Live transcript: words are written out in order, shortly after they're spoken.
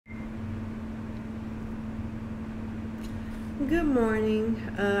Good morning.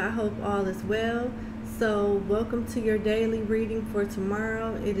 I hope all is well. So, welcome to your daily reading for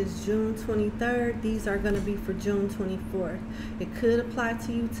tomorrow. It is June 23rd. These are going to be for June 24th. It could apply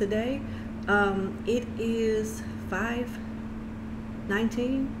to you today. It is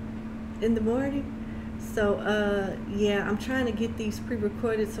 5:19 in the morning. So, yeah, I'm trying to get these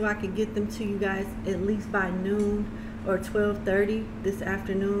pre-recorded so I can get them to you guys at least by noon or 12:30 this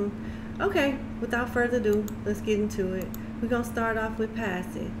afternoon. Okay, without further ado, let's get into it. We're going to start off with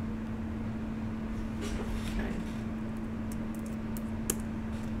passive.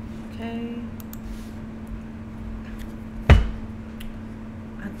 Okay.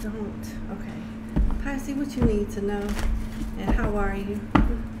 I don't. Okay. Pisces, what you need to know, and how are you?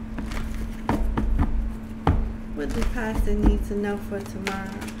 What does Pisces need to know for tomorrow?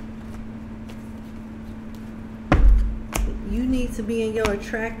 You need to be in your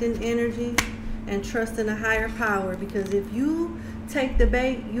attracting energy and trust in a higher power, because if you take the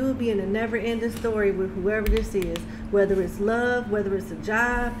bait, you'll be in a never-ending story with whoever this is. Whether it's love, whether it's a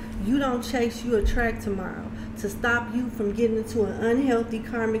job, you don't chase, you attract tomorrow, to stop you from getting into an unhealthy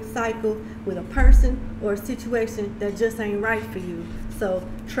karmic cycle with a person or a situation that just ain't right for you. So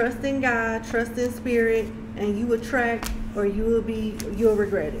trust in God, trust in spirit, and you attract, or you'll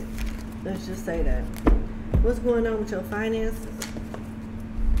regret it. Let's just say that. What's going on with your finances?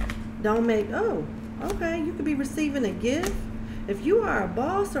 Don't make, oh, okay, you could be receiving a gift. If you are a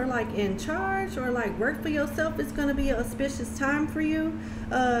boss or like in charge or like work for yourself, it's going to be an auspicious time for you.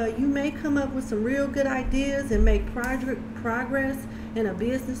 You may come up with some real good ideas and make progress in a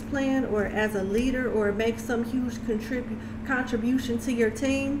business plan or as a leader, or make some huge contribution to your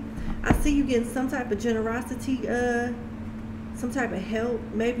team. I see you getting some type of generosity, some type of help,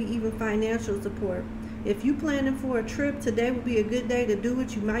 maybe even financial support. If you planning for a trip, today would be a good day to do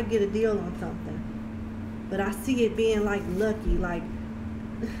it. You might get a deal on something. But I see it being like lucky, like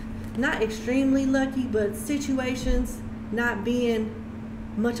not extremely lucky, but situations not being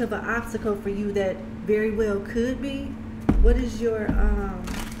much of an obstacle for you that very well could be. What is your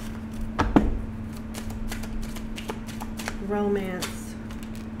romance?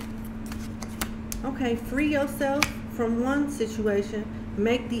 Okay, free yourself from one situation.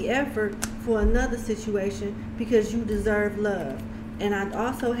 Make the effort for another situation, because you deserve love. And I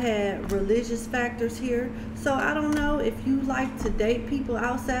also had religious factors here. So I don't know if you like to date people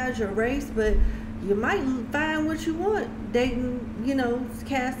outside your race, but you might find what you want dating,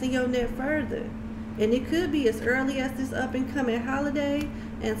 casting your net further. And it could be as early as this up and coming holiday,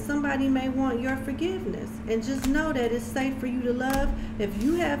 and somebody may want your forgiveness. And just know that it's safe for you to love. If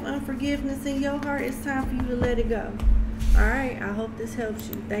you have unforgiveness in your heart, it's time for you to let it go. All right, I hope this helps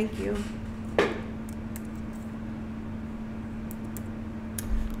you. Thank you.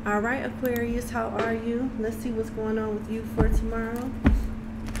 All right, Aquarius, how are you? Let's see what's going on with you for tomorrow.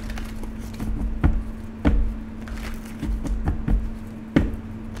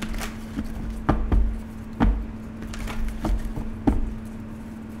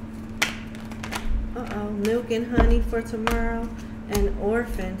 Milk and honey for tomorrow. An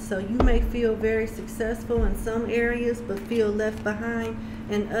orphan. So you may feel very successful in some areas, but feel left behind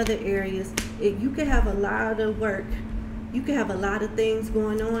in other areas. You could have a lot of work. You could have a lot of things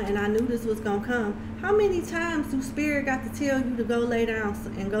going on, and I knew this was going to come. How many times do Spirit got to tell you to go lay down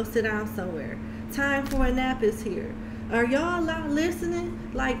and go sit down somewhere? Time for a nap is here. Are y'all not listening?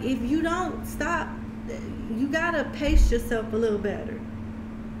 Like, if you don't stop, you got to pace yourself a little better.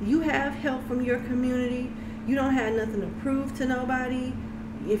 You have help from your community. You don't have nothing to prove to nobody.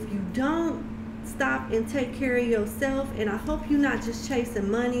 If you don't stop and take care of yourself, and I hope you're not just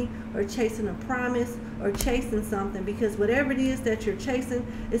chasing money or chasing a promise or chasing something, because whatever it is that you're chasing,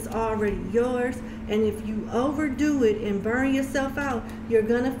 it's already yours. And if you overdo it and burn yourself out, you're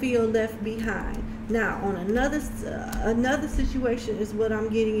gonna feel left behind. Now, on another situation is what I'm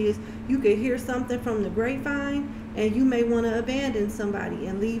getting is, you could hear something from the grapevine and you may want to abandon somebody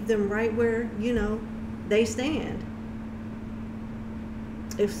and leave them right where they stand.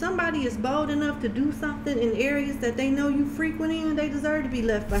 If somebody is bold enough to do something in areas that they know you frequent in, they deserve to be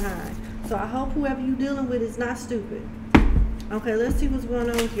left behind. So I hope whoever you're dealing with is not stupid. Okay, let's see what's going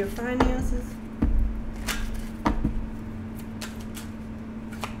on with your finances.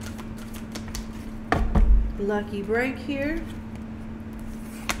 Lucky break here.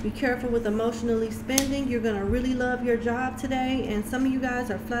 Be careful with emotionally spending. You're going to really love your job today. And some of you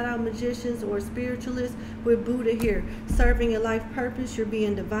guys are flat out magicians or spiritualists with Buddha here. Serving a life purpose. You're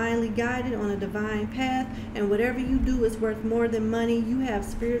being divinely guided on a divine path. And whatever you do is worth more than money. You have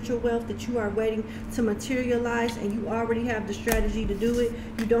spiritual wealth that you are waiting to materialize. And you already have the strategy to do it.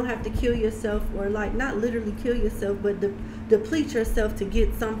 You don't have to kill yourself, or like not literally kill yourself, but deplete yourself to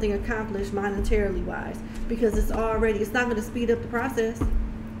get something accomplished monetarily wise. Because it's not going to speed up the process.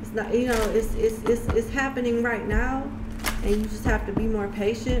 It's not, you know, it's happening right now, and you just have to be more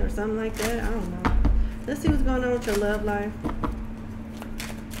patient or something like that. I don't know. Let's see what's going on with your love life.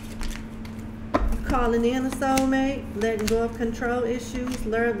 You calling in a soulmate, letting go of control issues,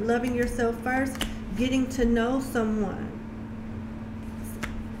 loving yourself first, getting to know someone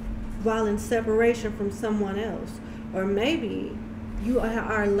while in separation from someone else. Or maybe you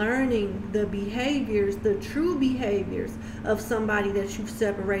are learning the behaviors, the true behaviors of somebody that you've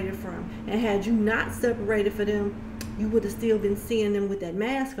separated from. And had you not separated from them, you would have still been seeing them with that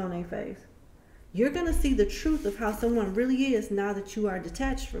mask on their face. You're going to see the truth of how someone really is now that you are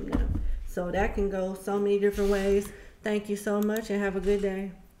detached from them. So that can go so many different ways. Thank you so much and have a good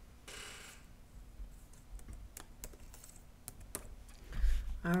day.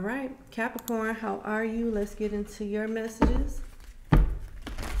 All right, Capricorn, how are you? Let's get into your messages.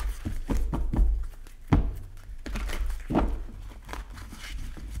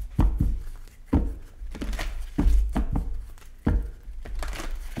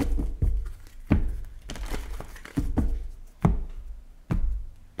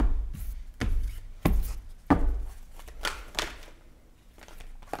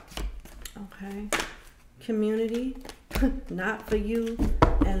 Okay, community, not for you,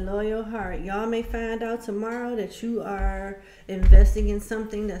 and loyal heart. Y'all may find out tomorrow that you are investing in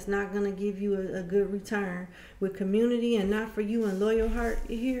something that's not going to give you a good return. With community and not for you and loyal heart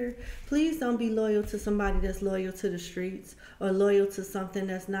here, please don't be loyal to somebody that's loyal to the streets, or loyal to something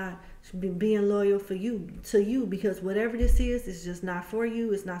that's not being loyal for you, because whatever this is just not for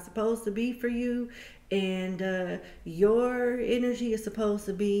you. It's not supposed to be for you. And your energy is supposed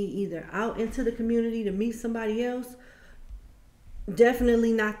to be either out into the community to meet somebody else.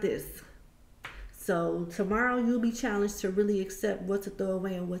 Definitely not this. So tomorrow you'll be challenged to really accept what to throw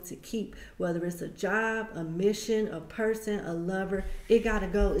away and what to keep. Whether it's a job, a mission, a person, a lover, it gotta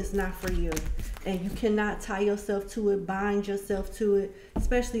go. It's not for you. And you cannot tie yourself to it, bind yourself to it,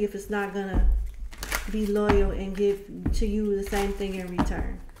 especially if it's not gonna be loyal and give to you the same thing in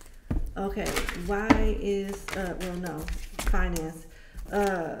return. Okay, why is finance.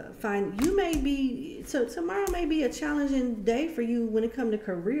 You may be, so tomorrow may be a challenging day for you when it comes to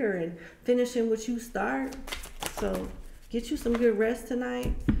career and finishing what you start. So get you some good rest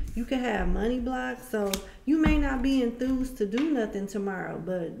tonight. You can have money blocks, so you may not be enthused to do nothing tomorrow,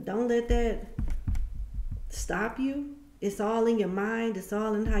 but don't let that stop you. It's all in your mind. It's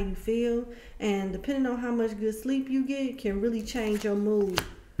all in how you feel. And depending on how much good sleep you get can really change your mood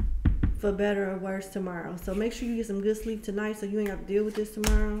for better or worse tomorrow. So make sure you get some good sleep tonight so you ain't have to deal with this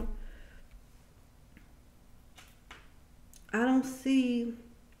tomorrow. I don't see...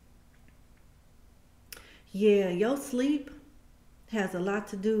 Yeah, your sleep has a lot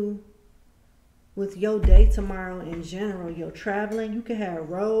to do with your day tomorrow in general. Your traveling. You can have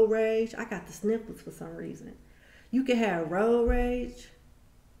road rage. I got the sniffles for some reason. You can have road rage.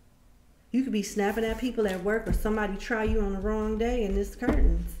 You could be snapping at people at work, or somebody try you on the wrong day, and it's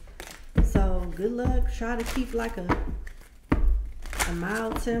curtains. So good luck. Try to keep like a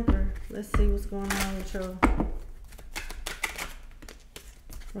mild temper. Let's see what's going on with your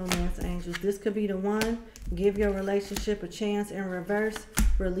romance angels. This could be the one. Give your relationship a chance in reverse.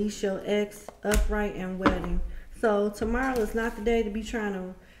 Release your ex, upright, and wedding. So tomorrow is not the day to be trying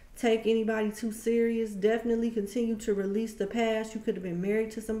to take anybody too serious. Definitely continue to release the past. You could have been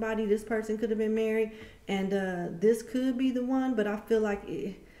married to somebody. This person could have been married. And this could be the one. But I feel like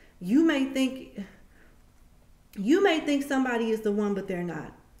you may think somebody is the one, but they're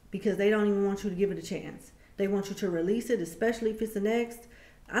not. Because they don't even want you to give it a chance. They want you to release it, especially if it's an ex.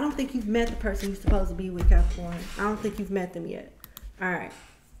 I don't think you've met the person you're supposed to be with, Capricorn. I don't think you've met them yet. All right.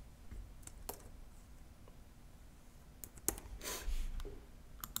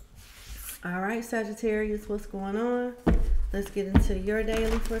 All right, Sagittarius, what's going on? Let's get into your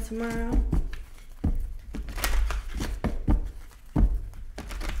daily for tomorrow.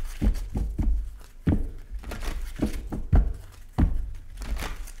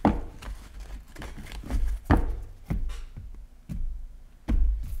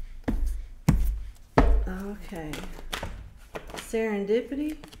 Okay.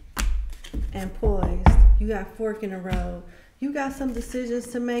 Serendipity and poised. You got fork in the road. You got some decisions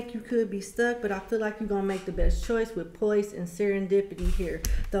to make. You could be stuck, but I feel like you're going to make the best choice with poise and serendipity here.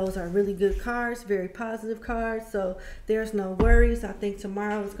 Those are really good cards, very positive cards. So there's no worries. I think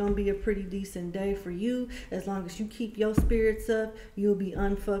tomorrow is going to be a pretty decent day for you. As long as you keep your spirits up, you'll be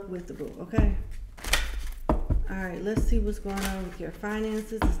unfuckwithable, okay? All right, let's see what's going on with your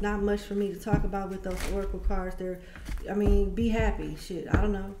finances. It's not much for me to talk about with those oracle cards. I mean, be happy. Shit, I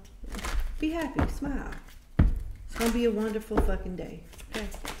don't know. Be happy. Smile. It's going to be a wonderful fucking day. Okay.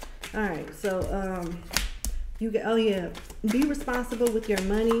 All right, so, oh yeah, be responsible with your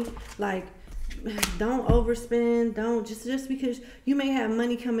money. Like, don't overspend. Don't just because you may have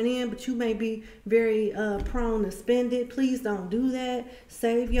money coming in, but you may be very prone to spend it. Please don't do that.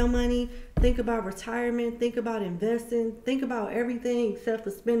 Save your money. Think about retirement. Think about investing. Think about everything except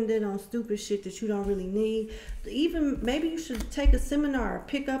for spending it on stupid shit that you don't really need. Even maybe you should take a seminar,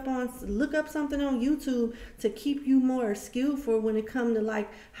 look up something on YouTube to keep you more skillful when it comes to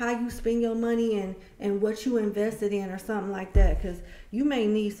like how you spend your money and what you invested in or something like that. Because you may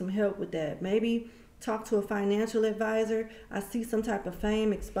need some help with that. Maybe talk to a financial advisor. I see some type of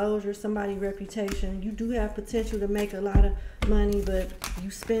fame, exposure, somebody's reputation. You do have potential to make a lot of money, but you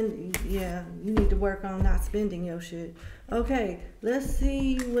need to work on not spending your shit. Okay, let's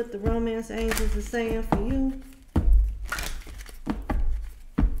see what the romance angels are saying for you.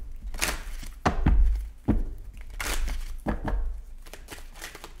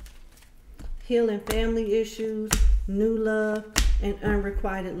 Healing family issues, new love, and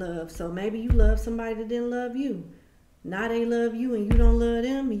unrequited love. So maybe you love somebody that didn't love you. Now they love you and you don't love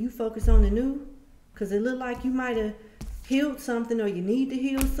them, and you focus on the new. Because it looked like you might have healed something, or you need to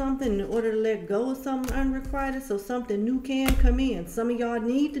heal something in order to let go of something unrequited so something new can come in. Some of y'all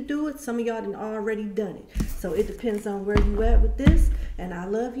need to do it. Some of y'all have already done it. So it depends on where you at with this. And I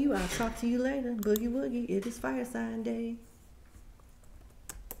love you. I'll talk to you later. Boogie woogie. It is fire sign day.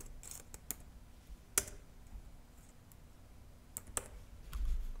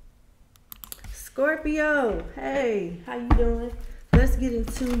 Scorpio, hey, how you doing? Let's get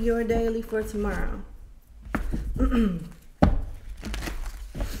into your daily for tomorrow. Alright.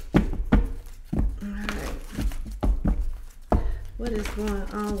 What is going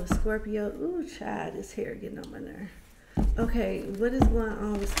on with Scorpio? Ooh, child, this hair getting on my nerve. Okay, what is going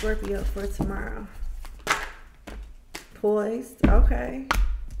on with Scorpio for tomorrow? Poised, okay.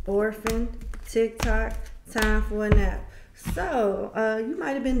 Orphan, TikTok, time for a nap. So, you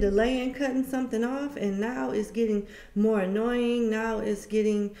might have been delaying cutting something off, and now it's getting more annoying. Now it's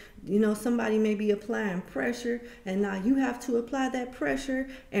getting, somebody may be applying pressure, and now you have to apply that pressure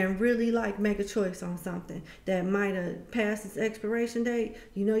and really like make a choice on something that might have passed its expiration date.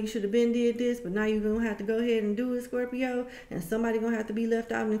 You should have been did this, but now you're going to have to go ahead and do it, Scorpio, and somebody going to have to be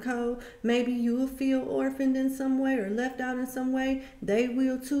left out in the cold. Maybe you will feel orphaned in some way or left out in some way. They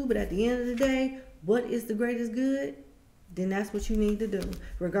will too, but at the end of the day, what is the greatest good? Then that's what you need to do,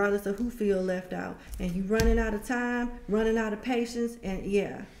 regardless of who feel left out. And you running out of time, running out of patience, and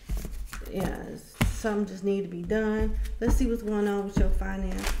yeah, something just need to be done. Let's see what's going on with your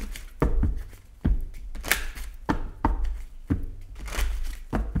finances.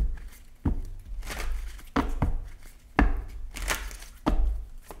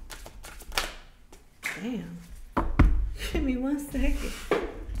 Damn. Give me 1 second.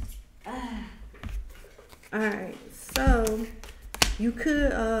 All right. So you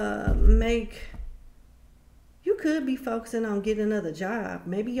could be focusing on getting another job.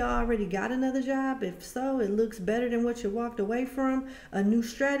 Maybe y'all already got another job. If so, it looks better than what you walked away from. A new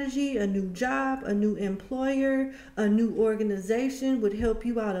strategy, a new job, a new employer, a new organization would help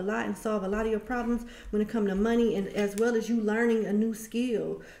you out a lot and solve a lot of your problems when it comes to money, and as well as you learning a new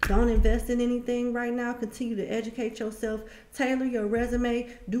skill. Don't invest in anything right now. Continue to educate yourself. Tailor your resume.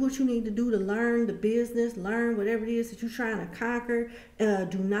 Do what you need to do to learn the business. Learn whatever it is that you're trying to conquer.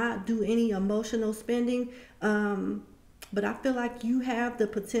 Do not do any emotional spending. But I feel like you have the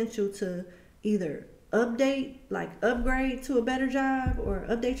potential to either upgrade to a better job, or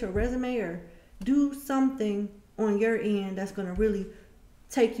update your resume, or do something on your end that's going to really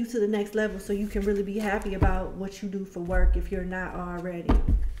take you to the next level so you can really be happy about what you do for work if you're not already.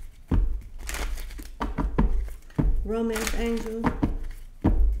 Romance angel.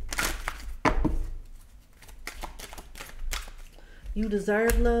 You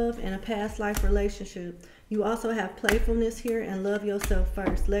deserve love and a past life relationship. You also have playfulness here, and love yourself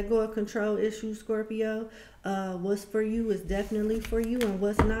first. Let go of control issues, Scorpio. What's for you is definitely for you, and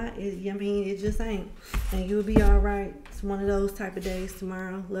what's not, it just ain't. And you'll be all right. It's one of those type of days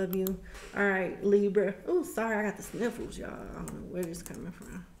tomorrow. Love you. All right, Libra. Oh, sorry, I got the sniffles, y'all. I don't know where this is coming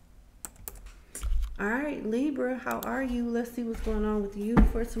from. All right, Libra, how are you? Let's see what's going on with you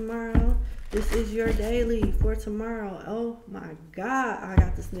for tomorrow. This is your daily for tomorrow. Oh my God, I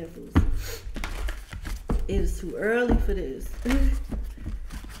got the sniffles. It is too early for this.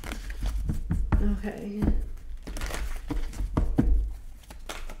 Okay.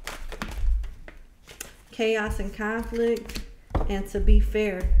 Chaos and conflict, and to be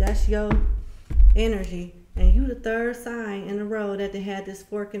fair, that's your energy. And you the third sign in a row that they had this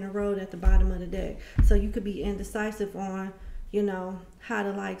fork in the road at the bottom of the deck. So you could be indecisive on, you know, how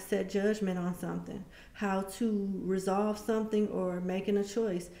to like set judgment on something, how to resolve something, or making a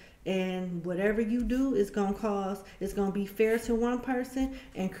choice. And whatever you do is going to be fair to one person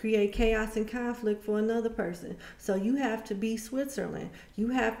and create chaos and conflict for another person. So you have to be Switzerland. You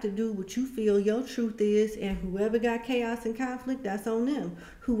have to do what you feel your truth is, and whoever got chaos and conflict, that's on them.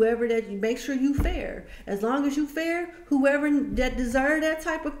 Whoever that, you make sure you fair. As long as you fair, whoever that deserve that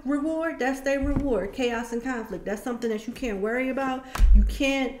type of reward, that's their reward. Chaos and conflict, that's something that you can't worry about. You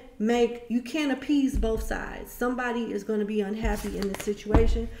can't appease both sides. Somebody is going to be unhappy in this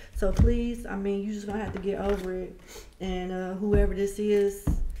situation. So please, I mean, you just going to have to get over it. And whoever this is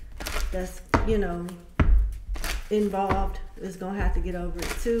that's, you know, involved is going to have to get over it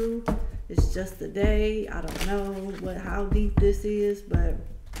too. It's just a day. I don't know how deep this is, but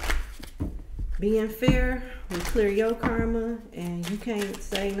being fair will clear your karma, and you can't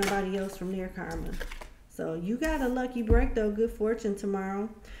save nobody else from their karma. So you got a lucky break though, good fortune tomorrow.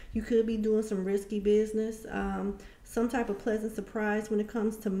 You could be doing some risky business, some type of pleasant surprise when it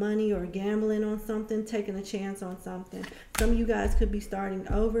comes to money, or gambling on something, taking a chance on something. Some of you guys could be starting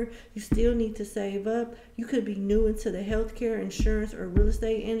over. You still need to save up. You could be new into the healthcare, insurance, or real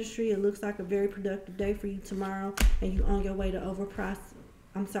estate industry. It looks like a very productive day for you tomorrow, and you're on your way to overflowing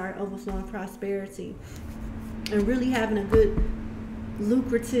prosperity and really having a good,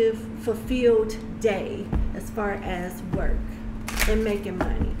 lucrative, fulfilled day as far as work and making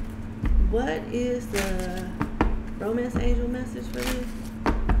money. What is the romance angel message for this?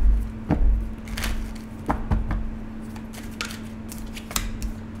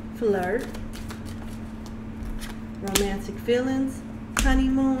 Flirt, romantic feelings,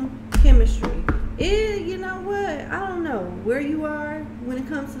 honeymoon, chemistry. You know what? I don't know where you are when it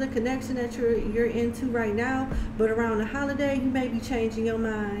comes to the connection that you're into right now, but around the holiday, you may be changing your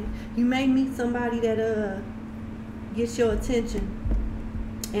mind. You may meet somebody that gets your attention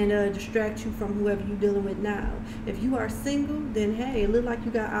and distract you from whoever you're dealing with now. If you are single, then hey, it looks like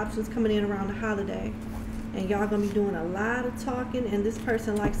you got options coming in around the holiday, and y'all gonna be doing a lot of talking. And this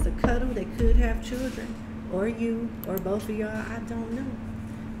person likes to cuddle. They could have children, or you, or both of y'all. I don't know.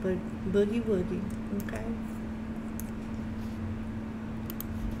 But boogie woogie, okay?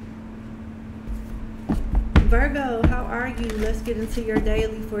 Virgo, how are you? Let's get into your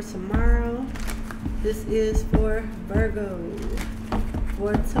daily for tomorrow. This is for Virgo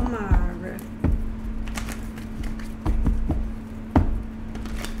for tomorrow.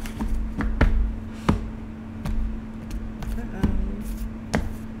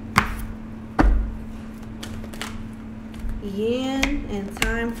 Yin and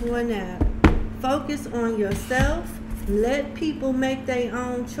time for a nap. Focus on yourself. Let people make their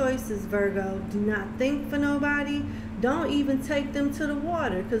own choices, Virgo. Do not think for nobody. Don't even take them to the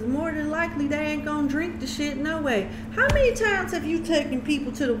water, because more than likely they ain't gonna drink the shit no way. How many times have you taken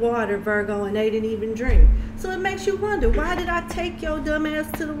people to the water, Virgo, and they didn't even drink? So it makes you wonder, why did I take your dumb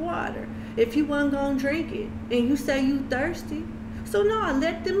ass to the water if you wasn't gonna drink it and you say you thirsty? So no,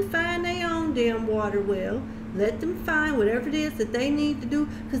 let them find their own damn water well. Let them find whatever it is that they need to do,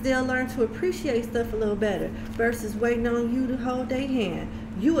 because they'll learn to appreciate stuff a little better versus waiting on you to hold their hand.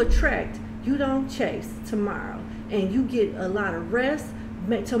 You attract, you don't chase tomorrow, and you get a lot of rest.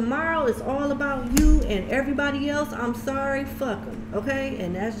 Tomorrow is all about you, and everybody else, I'm sorry, fuck them, okay?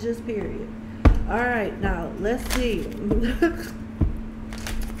 And that's just period. All right, now let's see.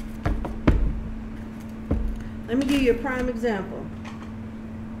 Let me give you a prime example.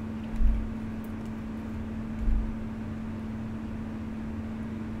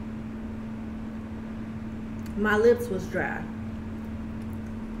 My lips was dry.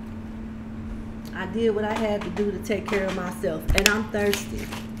 I did what I had to do to take care of myself, and I'm thirsty.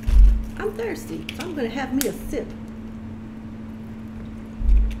 I'm thirsty, so I'm gonna have me a sip.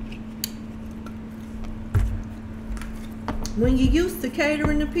 When you're used to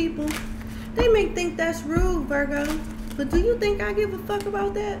catering to people, they may think that's rude, Virgo, but do you think I give a fuck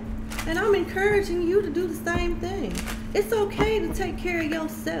about that? And I'm encouraging you to do the same thing. It's okay to take care of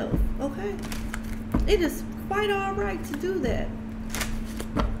yourself, okay? It is quite all right to do that.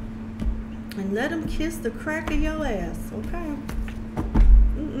 And let them kiss the crack of your ass, okay?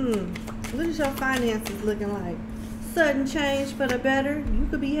 What is your finances looking like? Sudden change for the better. You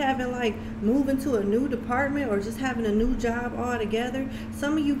could be having like moving to a new department or just having a new job altogether.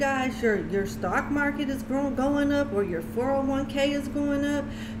 Some of you guys, your stock market is going up, or your 401k is going up.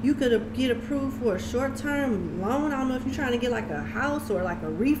 You could get approved for a short-term loan. I don't know if you're trying to get like a house or like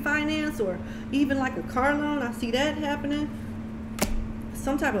a refinance or even like a car loan. I see that happening.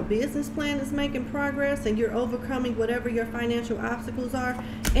 Some type of business plan is making progress, and you're overcoming whatever your financial obstacles are,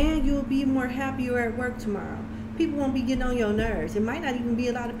 and you'll be more happier at work tomorrow. People won't be getting on your nerves. It might not even be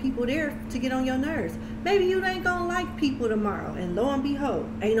a lot of people there to get on your nerves. Maybe you ain't gonna like people tomorrow, and lo and behold,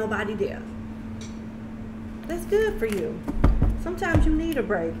 ain't nobody there. That's good for you. Sometimes you need a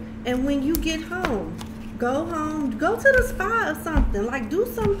break. And when you get home, go to the spa or something. Like, do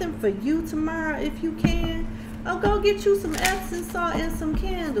something for you tomorrow if you can. Oh, go get you some Epsom salt and some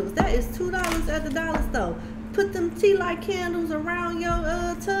candles. That is $2 at the dollar store. Put them tea light candles around your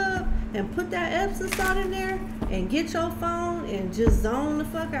tub and put that Epsom salt in there, and get your phone and just zone the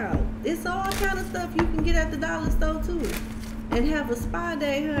fuck out. It's all kind of stuff you can get at the dollar store too. And have a spa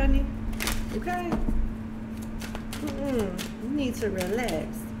day, honey. Okay? You need to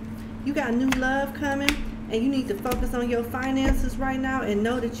relax. You got new love coming, and you need to focus on your finances right now and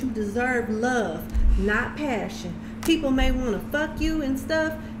know that you deserve love, not passion. People may want to fuck you and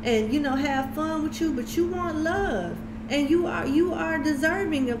stuff and, you know, have fun with you, but you want love, and you are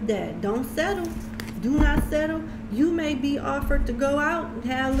deserving of that. Don't settle. Do not settle. You may be offered to go out and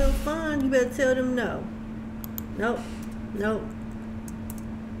have a little fun. You better tell them no. Nope. Nope.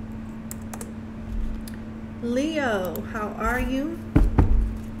 Leo, how are you?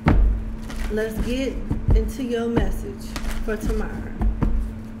 Let's get into your message for tomorrow.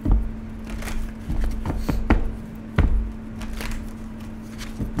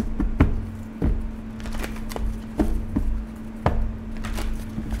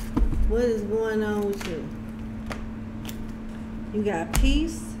 What is going on with you? You got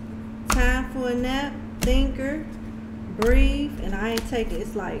peace, time for a nap, thinker, breathe, and I ain't taking,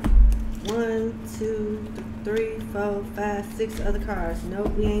 it's like 1, 2, 3, 4, 5, 6 other cards.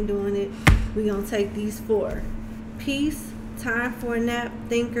 Nope, we ain't doing it. We gonna take these 4. Peace, time for a nap,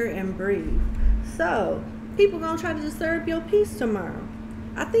 thinker, and breathe. So, people gonna try to disturb your peace tomorrow.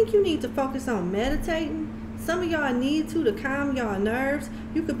 I think you need to focus on meditating. Some of y'all need to calm y'all nerves.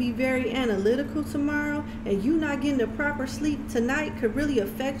 You could be very analytical tomorrow, and you not getting the proper sleep tonight could really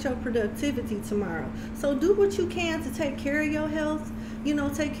affect your productivity tomorrow. So do what you can to take care of your health. You know,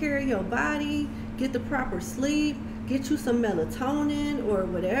 take care of your body, get the proper sleep, get you some melatonin or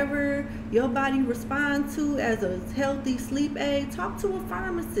whatever your body responds to as a healthy sleep aid. Talk to a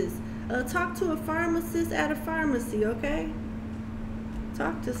pharmacist. Talk to a pharmacist at a pharmacy, okay?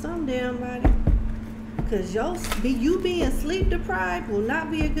 Talk to some damn body. Because you being sleep deprived will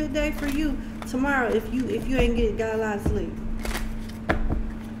not be a good day for you tomorrow if you ain't got a lot of sleep.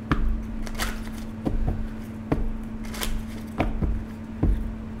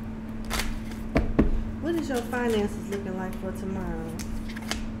 What is your finances looking like for tomorrow?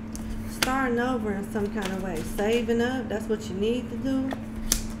 Starting over in some kind of way. Saving up, that's what you need to do.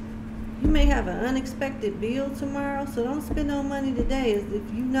 You may have an unexpected bill tomorrow, so don't spend no money today if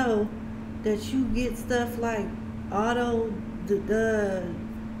you know that you get stuff like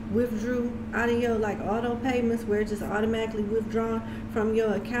withdrew out of your, like, auto payments where it's just automatically withdrawn from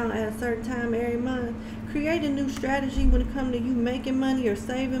your account at a certain time every month. Create a new strategy when it comes to you making money or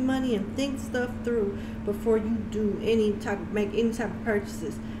saving money, and think stuff through before you do make any type of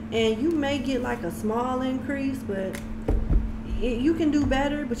purchases. And you may get like a small increase, but you can do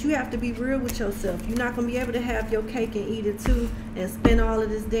better, but you have to be real with yourself. You're not going to be able to have your cake and eat it too and spend all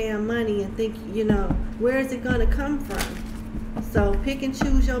of this damn money and think, you know, where is it going to come from? So pick and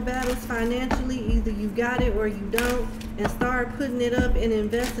choose your battles financially. Either you got it or you don't, and start putting it up and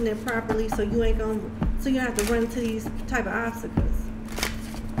investing it properly so you don't have to run into these type of obstacles.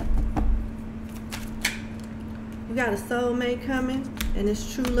 You got a soulmate coming, and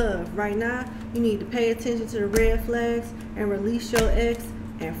it's true love. Right now, you need to pay attention to the red flags and release your ex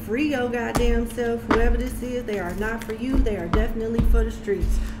and free your goddamn self. Whoever this is, they are not for you. They are definitely for the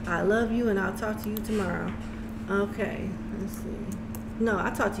streets. I love you, and I'll talk to you tomorrow. Okay, let's see. No,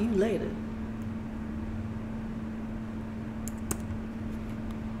 I'll talk to you later.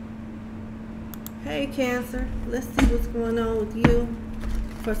 Hey, Cancer. Let's see what's going on with you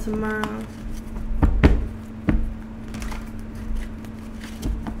for tomorrow.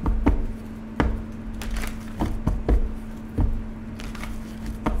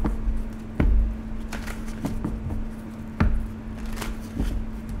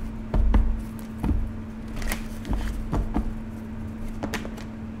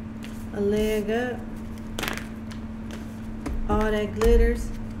 A A leg up. All that glitters.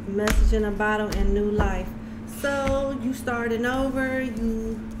 Message in a bottle and new life. So you starting over.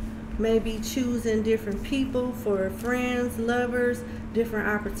 You may be choosing different people for friends, lovers, different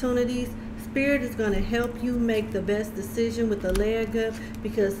opportunities. Spirit is going to help you make the best decision with the leg up,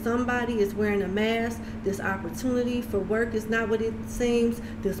 because somebody is wearing a mask. This opportunity for work is not what it seems.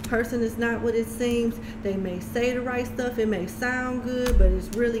 This person is not what it seems. They may say the right stuff. It may sound good, but it's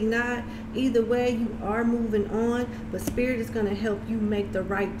really not. Either way, you are moving on, but Spirit is going to help you make the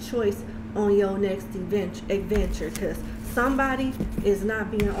right choice on your next adventure, because somebody is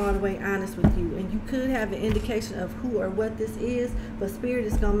not being all the way honest with you, and you could have an indication of who or what this is, but Spirit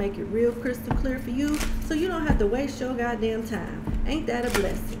is going to make it real crystal clear for you, so you don't have to waste your goddamn time. Ain't that a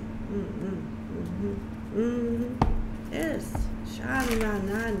blessing? Yes.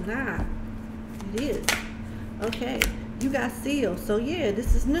 Sha-na-na-na. It is. Okay. You got sealed. So yeah,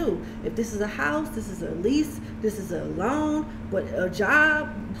 this is new. If this is a house, this is a lease, this is a loan, but a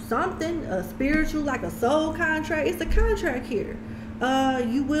job, something, a spiritual, like a soul contract. It's a contract here.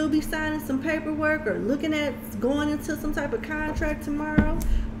 You will be signing some paperwork or looking at going into some type of contract tomorrow.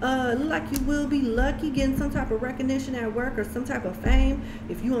 Look like you will be lucky getting some type of recognition at work or some type of fame.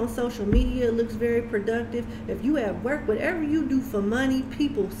 If you on social media, it looks very productive. If you at work, whatever you do for money,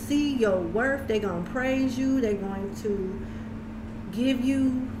 people see your worth. They're going to praise you. They're going to give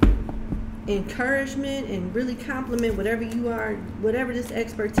you encouragement and really compliment whatever you are, whatever this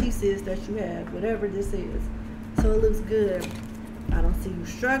expertise is that you have, whatever this is. So it looks good. I don't see you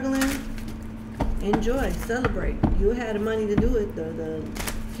struggling. Enjoy, celebrate. You had the money to do it. The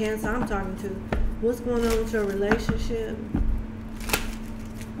Cancer I'm talking to. What's going on with your relationship?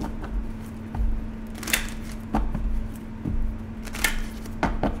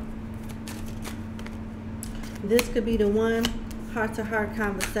 This could be the one heart-to-heart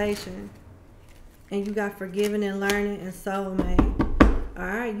conversation, and you got forgiving and learning and soulmate. All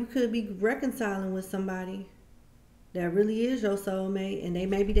right, you could be reconciling with somebody that really is your soulmate, and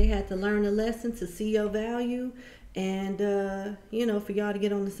maybe they had to learn a lesson to see your value, and you know, for y'all to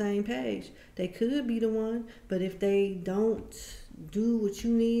get on the same page. They could be the one, but if they don't do what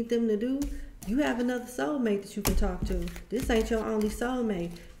you need them to do, you have another soulmate that you can talk to. This ain't your only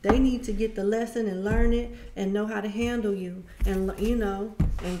soulmate. They need to get the lesson and learn it and know how to handle you, and you know,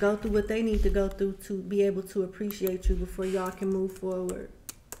 and go through what they need to go through to be able to appreciate you before y'all can move forward.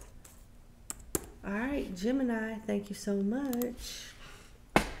 All right, Gemini, thank you so much.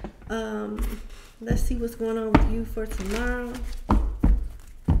 Let's see what's going on with you for tomorrow.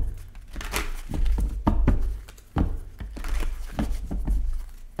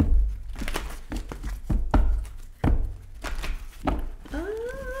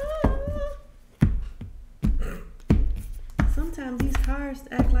 Sometimes these cards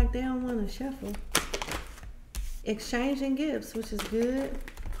act like they don't want to shuffle. Exchanging gifts, which is good.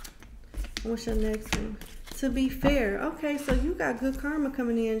 What's your next one? To be fair. Okay, so you got good karma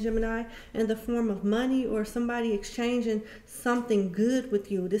coming in, Gemini, in the form of money or somebody exchanging something good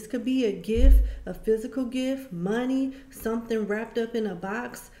with you. This could be a gift, a physical gift, money, something wrapped up in a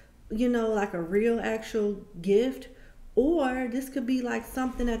box, you know, like a real actual gift. Or this could be like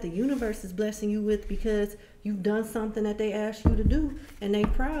something that the universe is blessing you with because you've done something that they asked you to do and they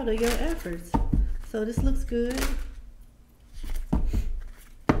proud of your efforts. So this looks good.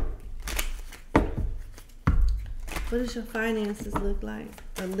 What does your finances look like?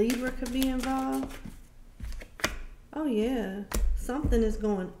 A Libra could be involved. Oh yeah, something is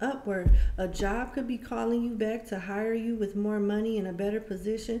going upward. A job could be calling you back to hire you with more money and a better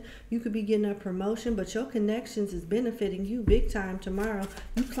position. You could be getting a promotion, but your connections is benefiting you big time tomorrow.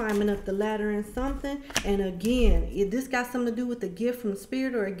 You climbing up the ladder in something. And again, if this got something to do with a gift from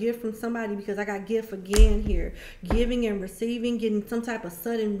spirit or a gift from somebody, because I got gift again here. Giving and receiving, getting some type of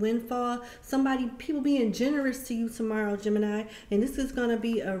sudden windfall. People being generous to you tomorrow, Gemini. And this is going to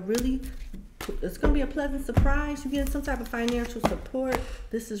be it's going to be a pleasant surprise. You get some type of financial support.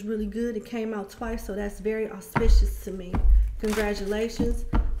 This is really good. It came out twice, so that's very auspicious to me. Congratulations.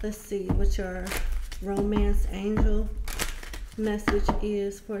 Let's see what your romance angel message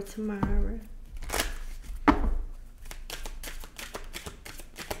is for tomorrow.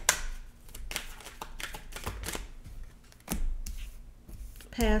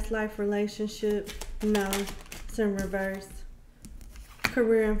 Past life relationship. No, it's in reverse.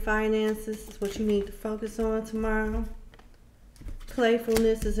 Career and finances is what you need to focus on tomorrow.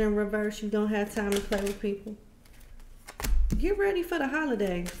 Playfulness is in reverse. You don't have time to play with people. Get ready for the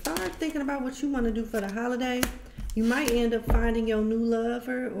holiday. Start thinking about what you want to do for the holiday. You might end up finding your new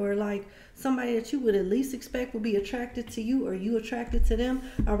lover, or like somebody that you would at least expect will be attracted to you, or you attracted to them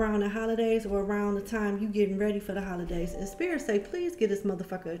around the holidays or around the time you getting ready for the holidays. And Spirit say, please give this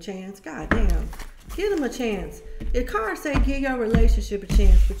motherfucker a chance. God damn. Give him a chance. The card say give your relationship a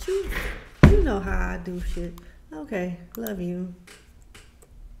chance, but you know how I do shit. Okay, love you.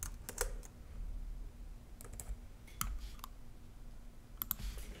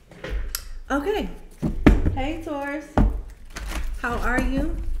 Okay. Hey Taurus. How are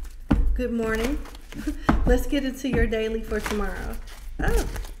you? Good morning. Let's get into your daily for tomorrow. Oh,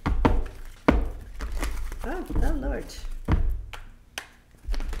 Lord.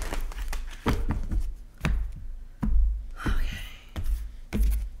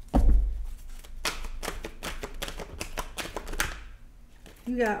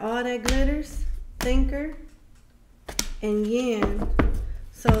 You got all that glitters, thinker, and yin.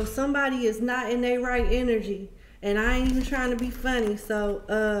 So somebody is not in their right energy. And I ain't even trying to be funny. So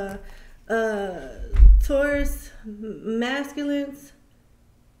Taurus masculines,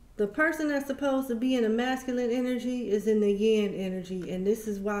 the person that's supposed to be in a masculine energy is in the yin energy. And this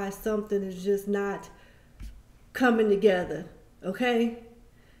is why something is just not coming together. Okay?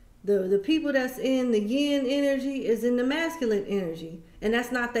 The people that's in the yin energy is in the masculine energy. And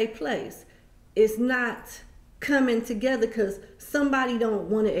that's not their place. It's not coming together because somebody don't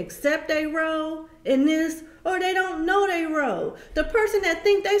want to accept their role in this, or they don't know their role. The person that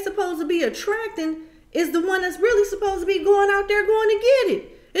think they supposed to be attracting is the one that's really supposed to be going out there going to get it.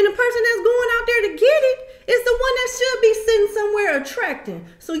 And the person that's going out there to get it is the one that should be sitting somewhere attracting.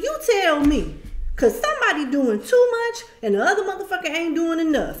 So you tell me. Because somebody doing too much and the other motherfucker ain't doing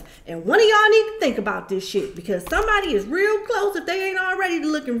enough. And one of y'all need to think about this shit. Because somebody is real close if they ain't already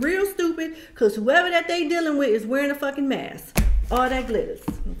looking real stupid. Because whoever that they dealing with is wearing a fucking mask. All that glitters.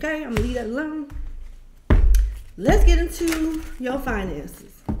 Okay, I'm going to leave that alone. Let's get into your finances.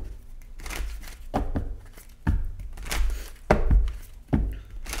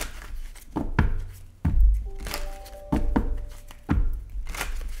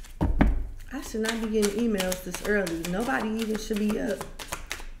 Should not be getting emails this early. Nobody even should be up.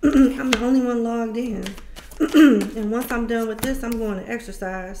 I'm the only one logged in. And once I'm done with this, I'm going to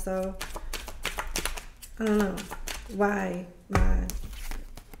exercise. So I don't know why I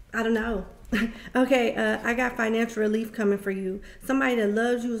don't know. Okay, I got financial relief coming for you. Somebody that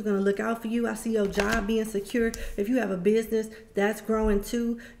loves you is going to look out for you. I see your job being secure. If you have a business that's growing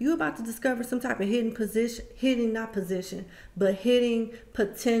too, you're about to discover some type of hidden potential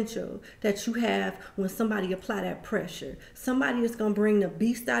that you have when somebody apply that pressure. Somebody is going to bring the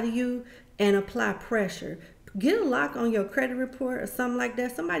beast out of you and apply pressure. Get a lock on your credit report or something like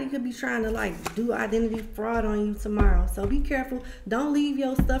that. Somebody could be trying to like do identity fraud on you tomorrow. So be careful. Don't leave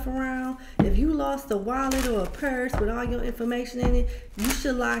your stuff around. If you lost a wallet or a purse with all your information in it, you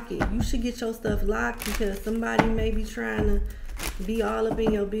should lock it. You should get your stuff locked because somebody may be trying to be all up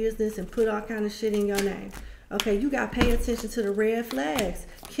in your business and put all kind of shit in your name. Okay, you got to pay attention to the red flags.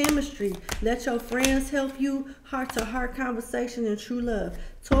 Chemistry. Let your friends help you. Heart-to-heart conversation and true love.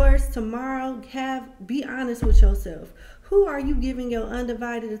 Taurus, tomorrow, be honest with yourself. Who are you giving your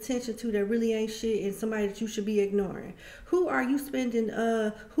undivided attention to that really ain't shit and somebody that you should be ignoring? Who are you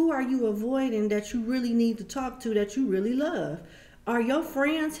who are you avoiding that you really need to talk to that you really love? Are your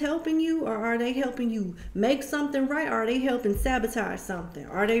friends helping you, or are they helping you make something right? Or are they helping sabotage something?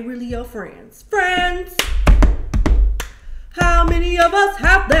 Are they really your friends? Friends! How many of us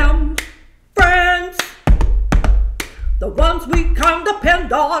have them? Friends! The ones we can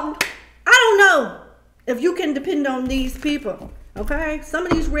depend on. I don't know if you can depend on these people. Okay? Some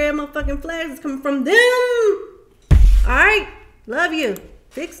of these red motherfucking flags is coming from them. Alright? Love you.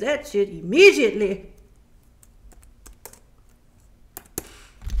 Fix that shit immediately.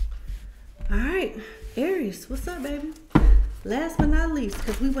 Alright. Aries, what's up, baby? Last but not least,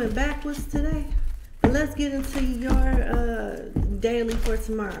 because we went backwards today. But let's get into your daily for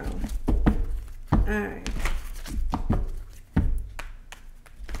tomorrow. Alright.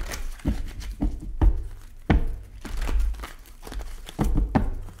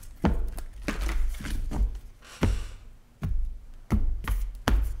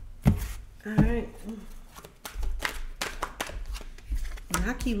 Alright. And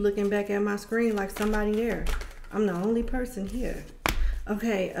I keep looking back at my screen like somebody there. I'm the only person here.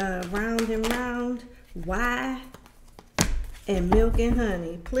 Okay, round and round, why, and milk and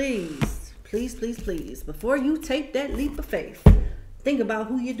honey. Please, please, please, please, before you take that leap of faith, Think about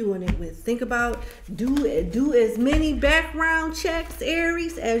who you're doing it with. Think about do as many background checks,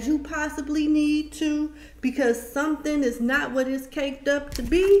 Aries, as you possibly need to, because something is not what it's caked up to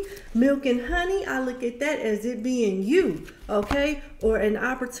be. Milk and honey, I look at that as it being you, okay? Or an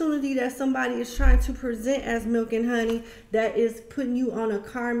opportunity that somebody is trying to present as milk and honey that is putting you on a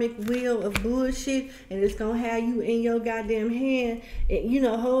karmic wheel of bullshit, and it's gonna have you in your goddamn hand, you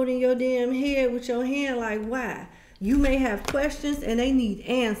know, holding your damn head with your hand like, why? You may have questions and they need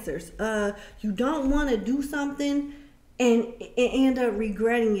answers. You don't want to do something and end up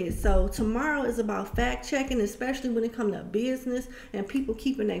regretting it. So tomorrow is about fact checking, especially when it comes to business and people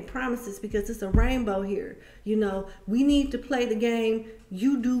keeping their promises, because it's a rainbow here. You know, we need to play the game.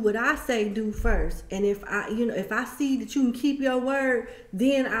 You do what I say do first. And if I see that you can keep your word,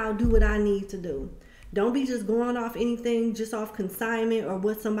 then I'll do what I need to do. Don't be just going off anything just off consignment or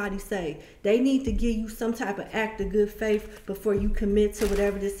what somebody say. They need to give you some type of act of good faith before you commit to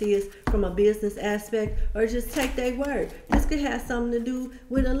whatever this is from a business aspect, or just take their word. This could have something to do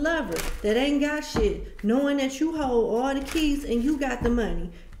with a lover that ain't got shit, knowing that you hold all the keys and you got the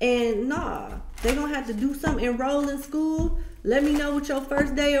money. And nah, they gonna have to do something, enroll in school. Let me know what your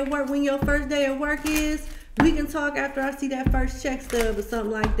first day of work, when your first day of work is. We can talk after I see that first check stub or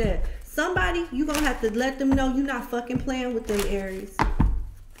something like that. Somebody, you gonna have to let them know you're not fucking playing with them, Aries.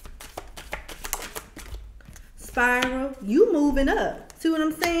 Spiral, you moving up. See what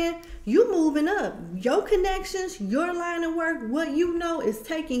I'm saying? You moving up. Your connections, your line of work, what you know is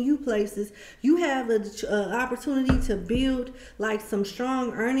taking you places. You have an opportunity to build like some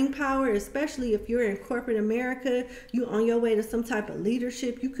strong earning power, especially if you're in corporate America. You on your way to some type of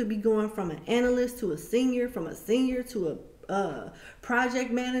leadership. You could be going from an analyst to a senior, from a senior to a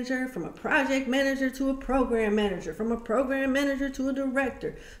project manager, from a project manager to a program manager, from a program manager to a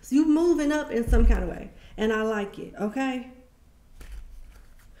director. So you moving up in some kind of way, and I like it. Okay,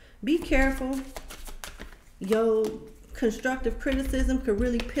 be careful. Your constructive criticism could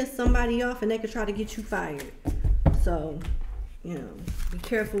really piss somebody off and they could try to get you fired. So, you know, be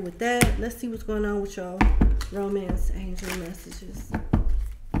careful with that. Let's see what's going on with your romance angel messages.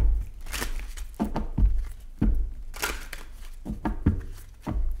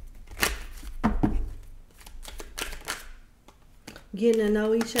 Getting to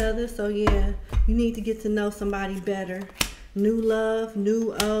know each other. So yeah, you need to get to know somebody better. New love,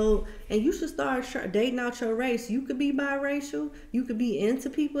 new old, and you should start dating out your race. You could be biracial. You could be into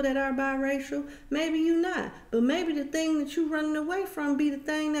people that are biracial. Maybe you not, but maybe the thing that you running away from be the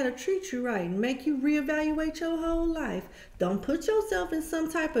thing that'll treat you right and make you reevaluate your whole life. Don't put yourself in some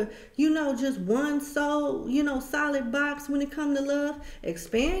type of, just one soul, solid box when it comes to love.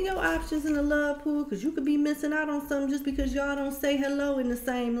 Expand your options in the love pool, because you could be missing out on something just because y'all don't say hello in the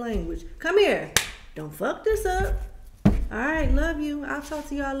same language. Come here. Don't fuck this up. All right, love you. I'll talk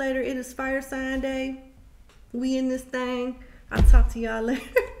to y'all later. It is Fire Sign Day. We in this thing. I'll talk to y'all later.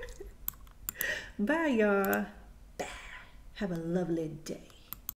 Bye, y'all. Have a lovely day.